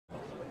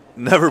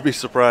never be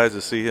surprised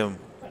to see him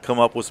come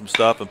up with some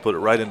stuff and put it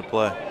right into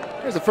play.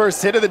 Here's the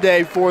first hit of the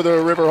day for the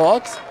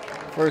Riverhawks.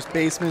 First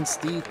baseman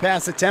Steve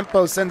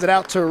Passatempo sends it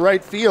out to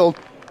right field.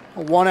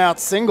 A one-out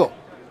single.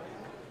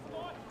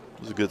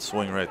 It was a good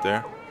swing right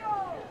there.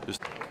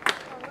 Just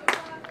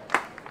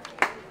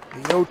the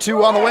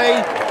 0-2 on the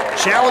way.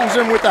 Challenged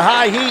him with the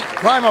high heat.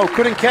 Climo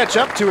couldn't catch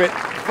up to it.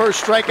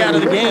 First strikeout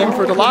of the game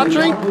for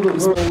Delatry.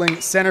 He's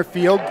pulling center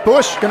field.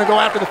 Bush going to go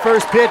after the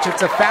first pitch.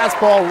 It's a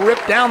fastball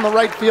ripped down the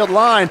right field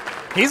line.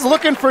 He's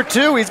looking for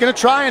two. He's going to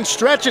try and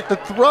stretch it. The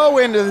throw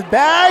into the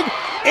bag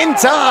in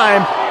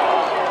time.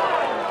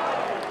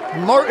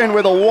 Martin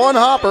with a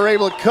one-hopper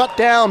able to cut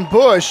down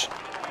Bush.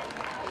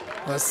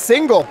 A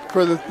single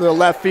for the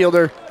left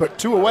fielder, but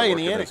two away in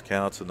the inning.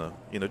 Counts in the,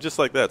 just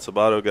like that.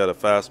 Sabato got a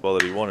fastball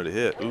that he wanted to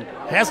hit. Ooh.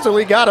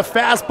 Hesterly got a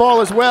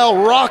fastball as well.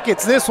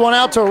 Rockets this one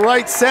out to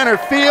right center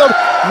field.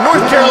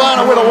 North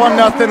Carolina with a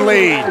 1-0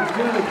 lead.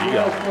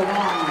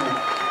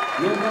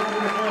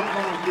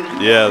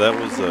 Yeah, that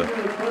was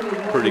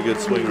a pretty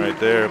good swing right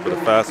there, but a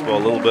fastball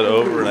a little bit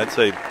over, and I'd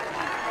say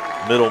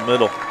middle,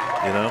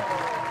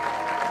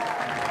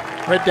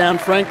 Right down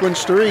Franklin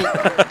Street.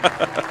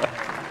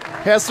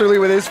 Hesterly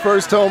with his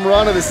first home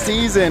run of the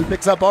season,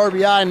 picks up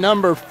RBI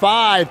number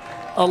 5,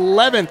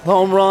 11th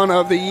home run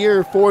of the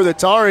year for the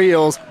Tar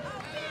Heels.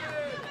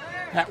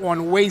 That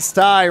one waist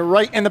high,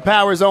 right in the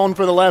power zone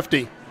for the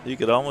lefty. You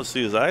could almost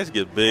see his eyes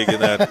get big in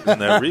that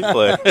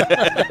replay.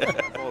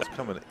 The ball is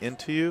coming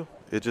into you,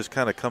 it just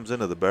kind of comes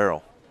into the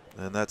barrel,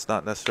 and that's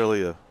not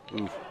necessarily a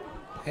oof.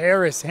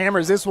 Harris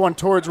hammers this one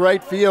towards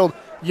right field.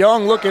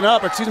 Young looking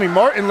up,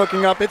 Martin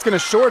looking up. It's going to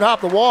short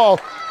hop the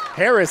wall.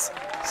 Harris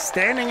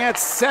standing at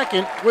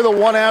second with a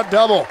one-out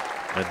double.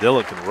 And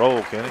Dillon can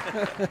roll, can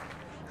he?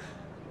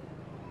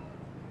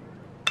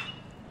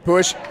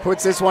 Bush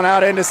puts this one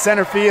out into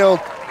center field.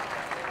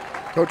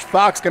 Coach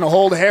Fox going to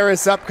hold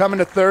Harris up coming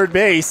to third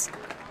base.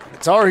 The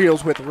Tar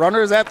Heels with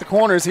runners at the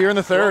corners here in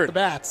the third. The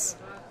bats.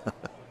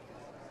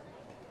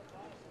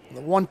 The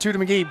 1-2 to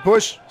McGee.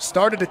 Bush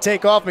started to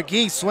take off.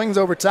 McGee swings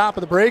over top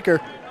of the breaker.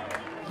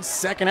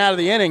 Second out of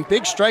the inning.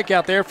 Big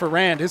strikeout there for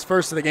Rand, his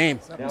first of the game.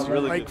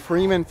 Really Mike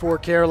Freeman for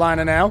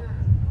Carolina now.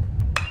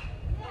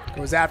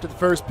 Goes after the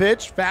first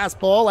pitch.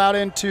 Fastball out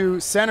into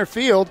center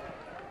field.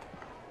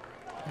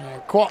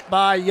 And caught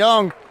by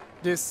Young.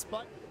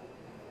 Despite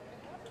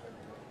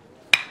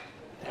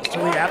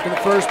after the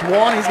first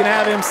one, he's going to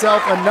have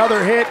himself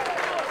another hit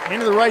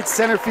into the right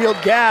center field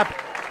gap.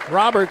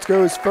 Roberts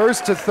goes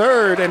first to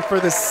third, and for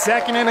the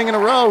second inning in a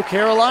row,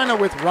 Carolina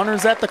with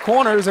runners at the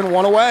corners and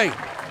one away.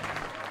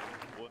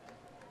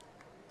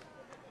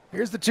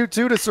 Here's the 2-2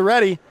 to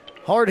Soretti.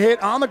 Hard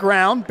hit on the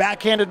ground,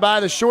 backhanded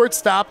by the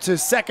shortstop to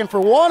second for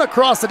one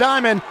across the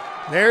diamond.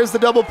 There's the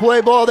double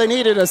play ball they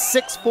needed, a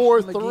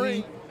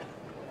 6-4-3.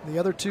 The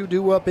other two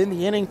due up in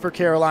the inning for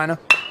Carolina.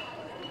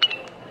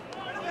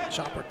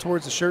 Chopper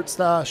towards the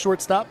shortstop.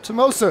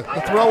 Tomosa,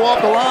 the throw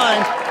off the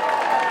line.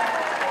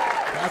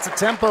 That's a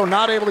tempo,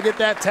 not able to get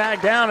that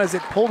tag down as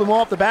it pulled him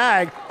off the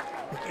bag.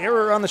 The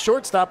error on the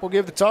shortstop will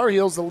give the Tar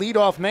Heels the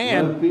leadoff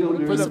man.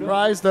 For the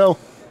surprise, though,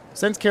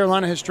 since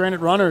Carolina has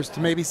stranded runners,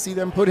 to maybe see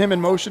them put him in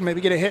motion,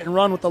 maybe get a hit and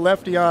run with the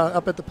lefty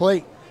up at the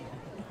plate.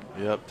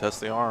 Yep, test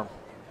the arm.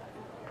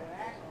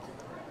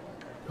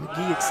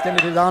 McGee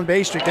extended his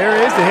on-base streak. There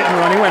is the hit and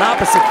run. He went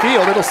opposite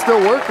field. It'll still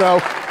work, though.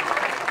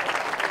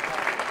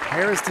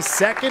 Harris to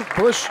second.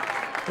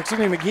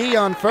 McGee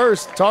on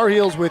first. Tar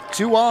Heels with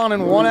 2 on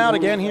and 1 out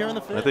again here in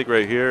the fifth. I think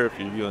right here, if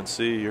you're UNC,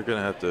 you're going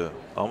to have to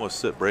almost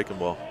sit breaking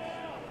ball.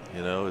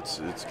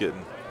 It's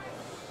getting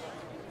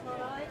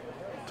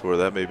to where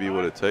that may be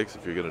what it takes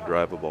if you're going to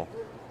drive a ball.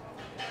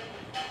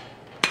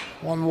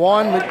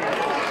 1-1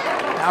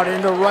 out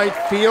into right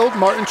field.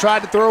 Martin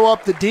tried to throw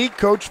up the deep.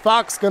 Coach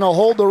Fox going to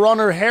hold the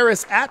runner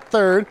Harris at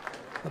third.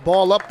 The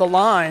ball up the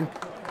line.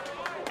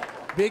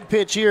 Big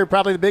pitch here,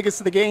 probably the biggest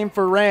of the game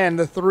for Rand.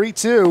 The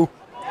 3-2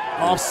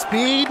 off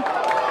speed.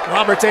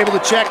 Roberts able to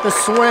check the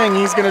swing.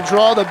 He's going to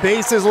draw the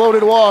bases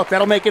loaded walk.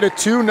 That'll make it a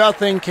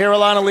 2-0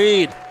 Carolina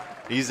lead.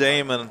 He's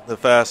aiming the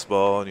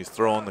fastball and he's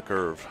throwing the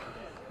curve.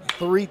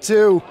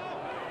 3-2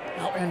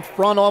 out in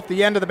front off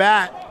the end of the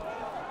bat.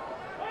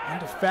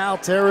 Into foul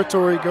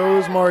territory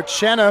goes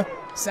Marchena.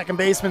 Second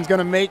baseman's going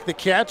to make the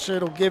catch.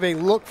 It'll give a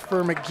look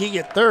for McGee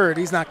at third.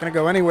 He's not going to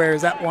go anywhere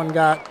as that one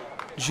got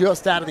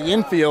just out of the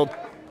infield.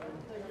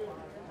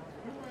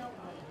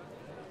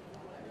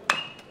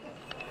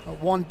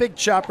 One big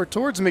chopper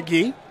towards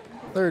McGee.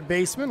 Third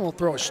baseman will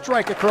throw a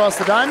strike across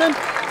the diamond,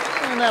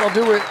 and that'll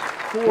do it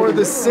for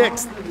the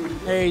sixth.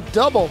 A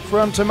double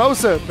from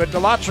Tomosa, but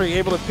Delatry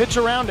able to pitch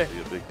around it.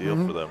 It'll be a big deal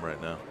for them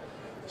right now,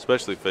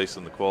 especially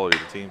facing the quality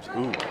of the teams.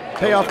 Ooh.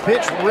 Payoff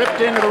pitch ripped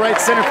into the right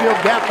center field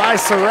gap by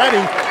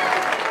Soretti.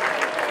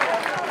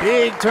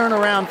 Big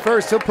turnaround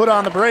first. He'll put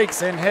on the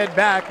brakes and head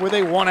back with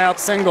a 1-out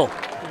single.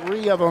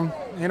 3 of them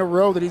in a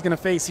row that he's going to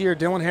face here.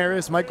 Dylan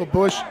Harris, Michael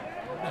Bush,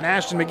 and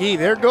Ashton McGee.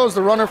 There goes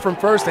the runner from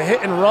first, a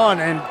hit and run,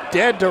 and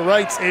dead to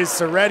rights is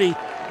Soretti.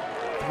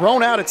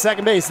 Thrown out at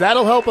second base.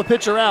 That'll help a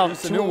pitcher out.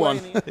 It's a new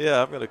one.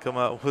 Yeah, I'm going to come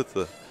out with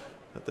the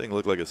That thing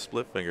looked like a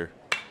split finger.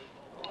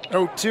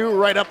 0-2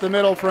 right up the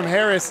middle from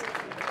Harris.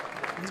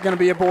 He's going to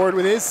be aboard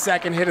with his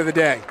second hit of the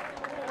day.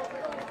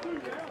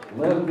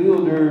 Left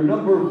fielder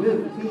number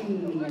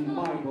 15,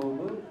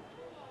 Michael.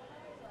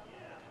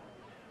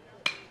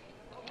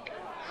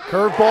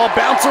 Curveball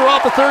bouncer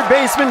off the third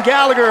baseman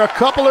Gallagher. A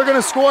couple are going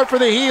to score for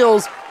the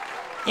Heels.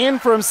 In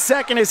from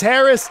second is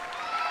Harris.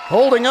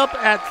 Holding up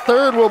at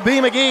third will be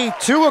McGee.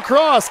 2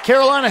 across.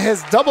 Carolina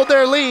has doubled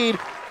their lead.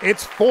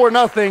 It's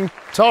 4-0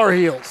 Tar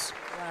Heels.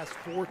 The last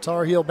 4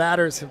 Tar Heel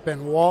batters have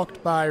been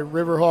walked by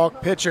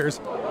Riverhawk pitchers.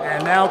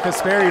 And now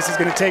Kasperius is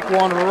going to take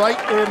one right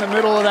in the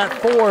middle of that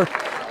 4.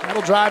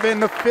 That'll drive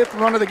in the 5th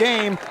run of the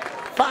game.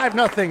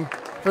 5-0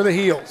 for the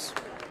Heels.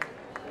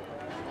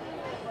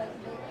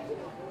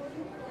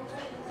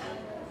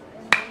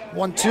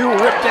 1-2,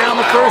 ripped down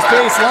the first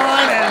base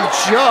line and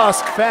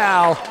just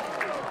foul.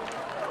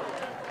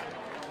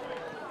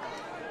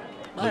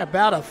 By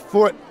about a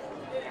foot.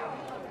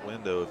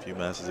 Window if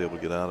UMass is able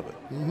to get out of it.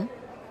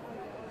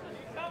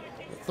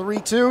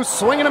 3-2,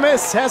 swing and a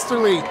miss.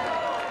 Hesterly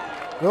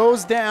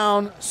goes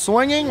down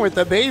swinging with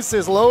the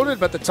bases loaded,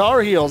 but the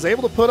Tar Heels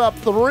able to put up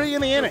 3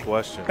 in the inning.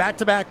 Question.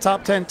 Back-to-back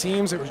top 10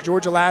 teams. It was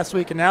Georgia last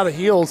week, and now the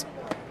Heels.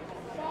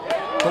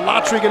 The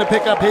Lottery going to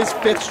pick up his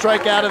 5th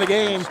strikeout of the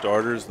game.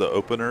 Starters, the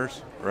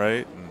openers,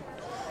 right? And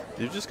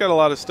you've just got a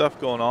lot of stuff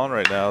going on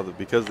right now that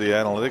because the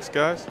analytics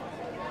guys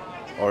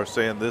are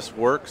saying this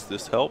works,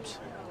 this helps.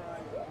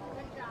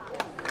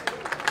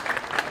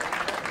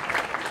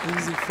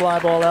 Easy fly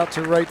ball out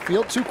to right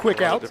field. 2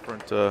 quick outs.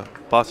 Different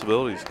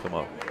possibilities come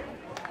up.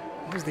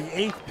 Here's the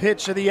 8th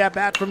pitch of the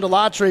at-bat from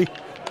Delatry.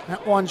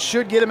 That one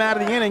should get him out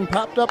of the inning.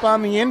 Popped up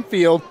on the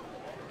infield.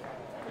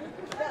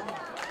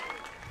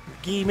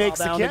 McGee makes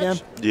the catch. Again.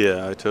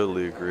 Yeah, I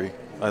totally agree.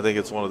 I think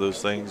it's one of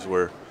those things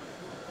where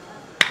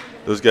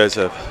those guys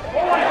have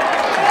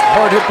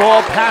hard hit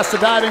ball past the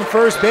diving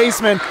first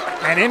baseman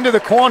and into the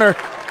corner.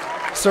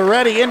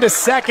 Soretti into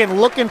second,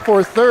 looking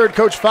for third.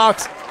 Coach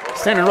Fox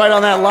standing right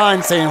on that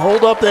line saying,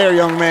 hold up there,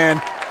 young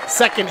man.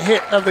 Second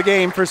hit of the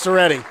game for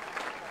Soretti.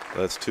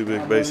 That's 2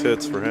 big base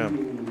hits for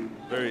him.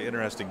 Very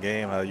interesting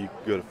game how you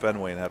go to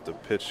Fenway and have to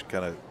pitch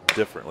kind of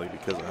differently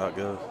because of how it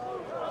goes.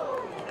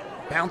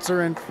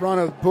 Bouncer in front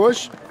of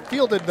Bush.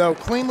 Fielded, though,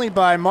 cleanly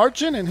by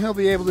Marchand, and he'll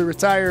be able to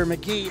retire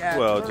McGee at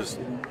well, first. Just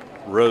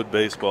road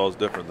baseball is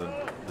different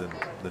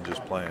than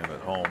just playing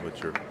at home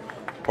at your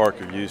park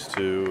you're used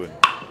to and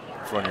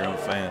in front of your own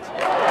fans.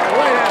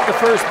 Right at the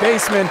first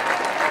baseman.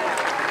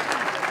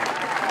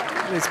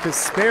 That is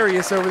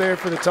Kasperius over there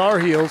for the Tar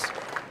Heels.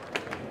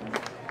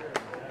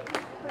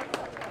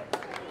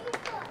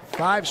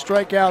 5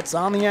 strikeouts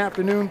on the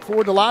afternoon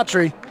for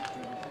Delatry.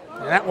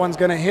 And that one's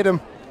going to hit him.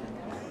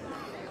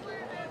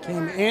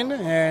 Came in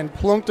and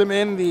plunked him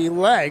in the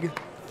leg.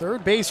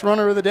 Third base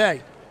runner of the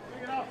day.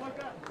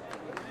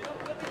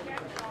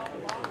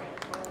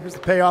 Here's the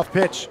payoff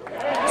pitch.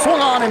 Swung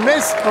on and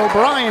missed.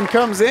 O'Brien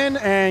comes in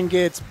and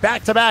gets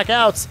back-to-back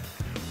outs.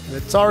 The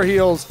Tar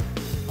Heels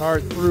are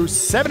through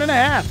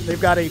 7.5.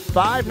 They've got a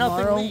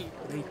 5-0 lead.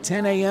 A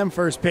 10 a.m.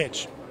 first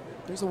pitch.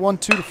 There's a 1-2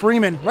 to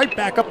Freeman. Right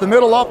back up the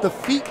middle off the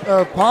feet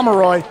of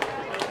Pomeroy.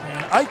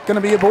 And Ike going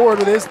to be aboard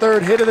with his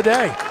 3rd hit of the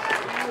day.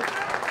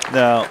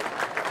 Now,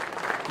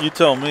 you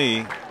tell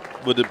me,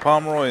 but did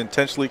Pomeroy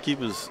intentionally keep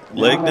his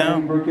leg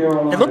down?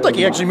 It looked like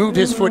he actually moved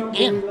his foot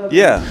in.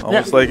 Yeah,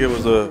 almost like it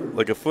was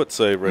a foot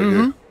save right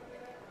here.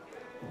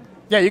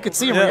 Yeah, you could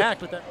see him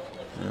react with that.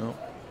 Yeah.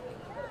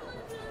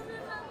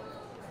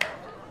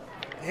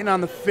 In on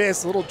the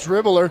fist, little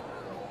dribbler.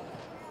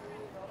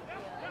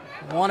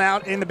 1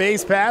 out in the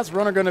base pass.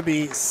 Runner going to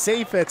be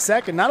safe at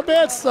second. Not a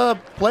bad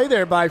play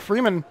there by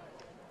Freeman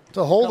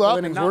to hold up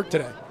and work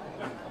today.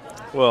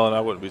 Well, and I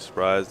wouldn't be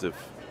surprised if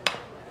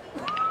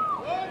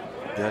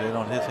got in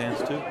on his hands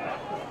too.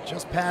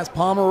 Just past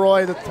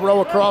Pomeroy, the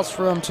throw across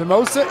from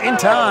Tomosa in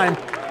time.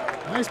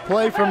 Nice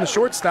play from the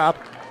shortstop.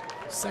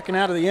 2nd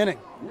out of the inning.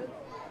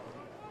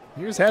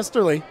 Here's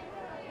Hesterly.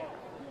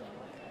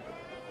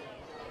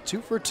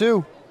 2 for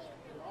 2.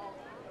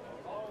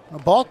 A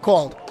ball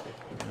called.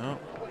 Yeah.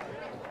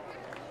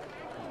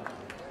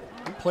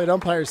 Plate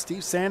umpire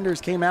Steve Sanders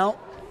came out.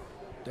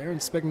 Darren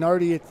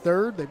Spignardi at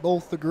 3rd. They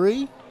both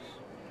agree.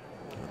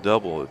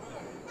 Double, it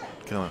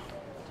kind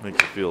of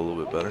makes you feel a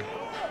little bit better.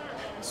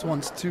 This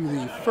one's to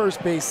the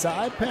first base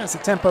side. Pass the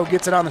tempo,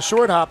 gets it on the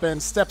short hop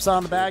and steps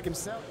on the bag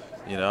himself.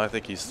 You know, I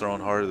think he's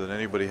thrown harder than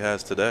anybody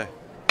has today.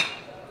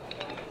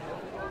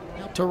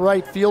 Out to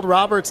right field,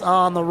 Roberts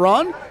on the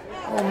run.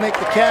 Will make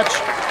the catch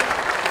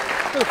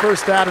for the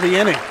 1st out of the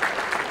inning.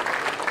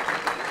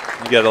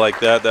 You got it like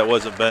that. That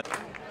wasn't bent.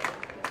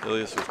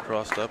 Ilias was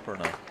crossed up or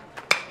not?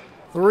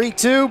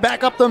 3-2,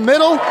 back up the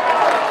middle.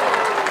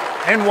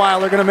 And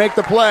Weiler going to make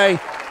the play.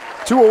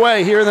 2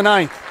 away here in the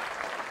 9th.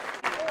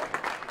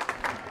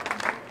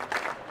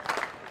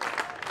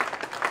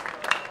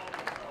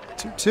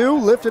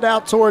 2-2, lifted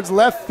out towards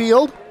left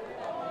field.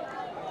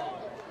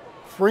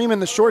 Freeman,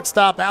 the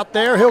shortstop, out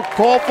there. He'll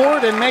call for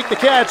it and make the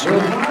catch.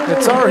 The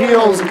Tar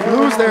Heels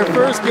lose their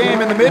first game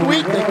in the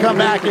midweek. They come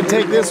back and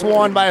take this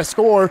one by a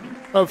score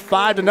of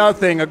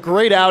 5-0. A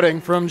great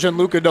outing from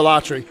Gianluca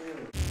Delatri.